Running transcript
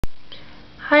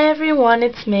Hi everyone,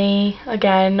 it's me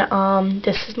again.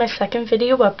 This is my second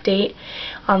video update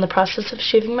on the process of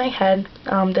shaving my head.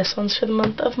 This one's for the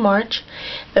month of March.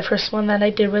 The first one that I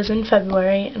did was in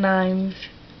February, and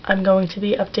I'm going to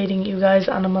be updating you guys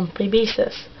on a monthly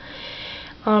basis.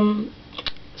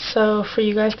 So for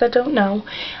you guys that don't know,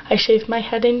 I shaved my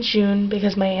head in June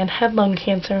because my aunt had lung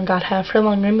cancer and got half her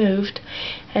lung removed,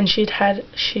 and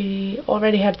she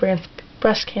already had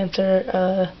breast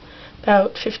cancer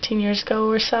about 15 years ago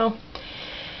or so.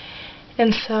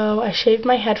 And so I shaved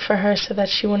my head for her so that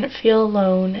she wouldn't feel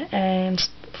alone, and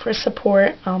for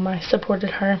support, I supported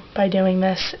her by doing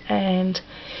this, and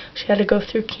she had to go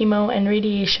through chemo and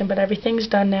radiation, but everything's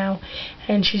done now,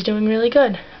 and she's doing really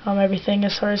good. Everything,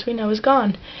 as far as we know, is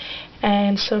gone.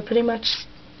 And so pretty much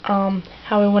how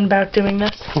I went about doing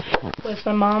this was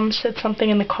my mom said something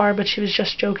in the car, but she was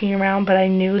just joking around, but I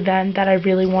knew then that I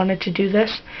really wanted to do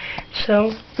this.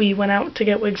 So we went out to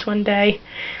get wigs one day,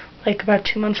 like about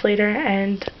 2 months later,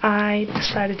 and I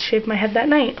decided to shave my head that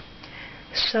night.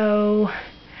 So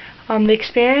the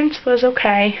experience was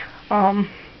okay.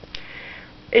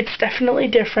 It's definitely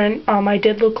different. I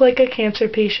did look like a cancer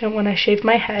patient when I shaved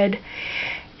my head,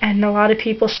 and a lot of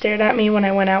people stared at me when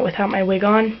I went out without my wig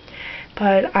on.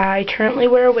 But I currently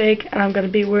wear a wig, and I'm going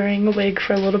to be wearing a wig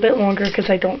for a little bit longer because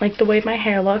I don't like the way my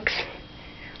hair looks.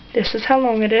 This is how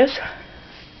long it is.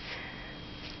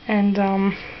 And,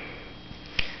 I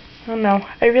don't know.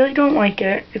 I really don't like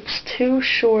it. It's too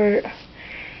short,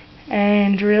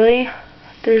 and really,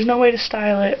 there's no way to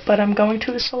style it, but I'm going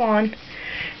to a salon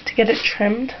to get it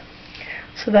trimmed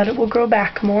so that it will grow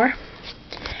back more.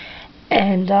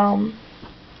 And,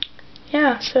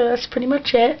 yeah, so that's pretty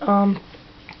much it.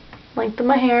 Length of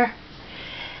my hair,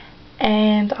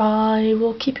 and I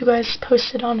will keep you guys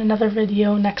posted on another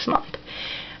video next month.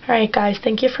 Alright guys,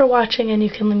 thank you for watching, and you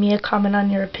can leave me a comment on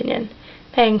your opinion.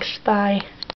 Thanks, bye.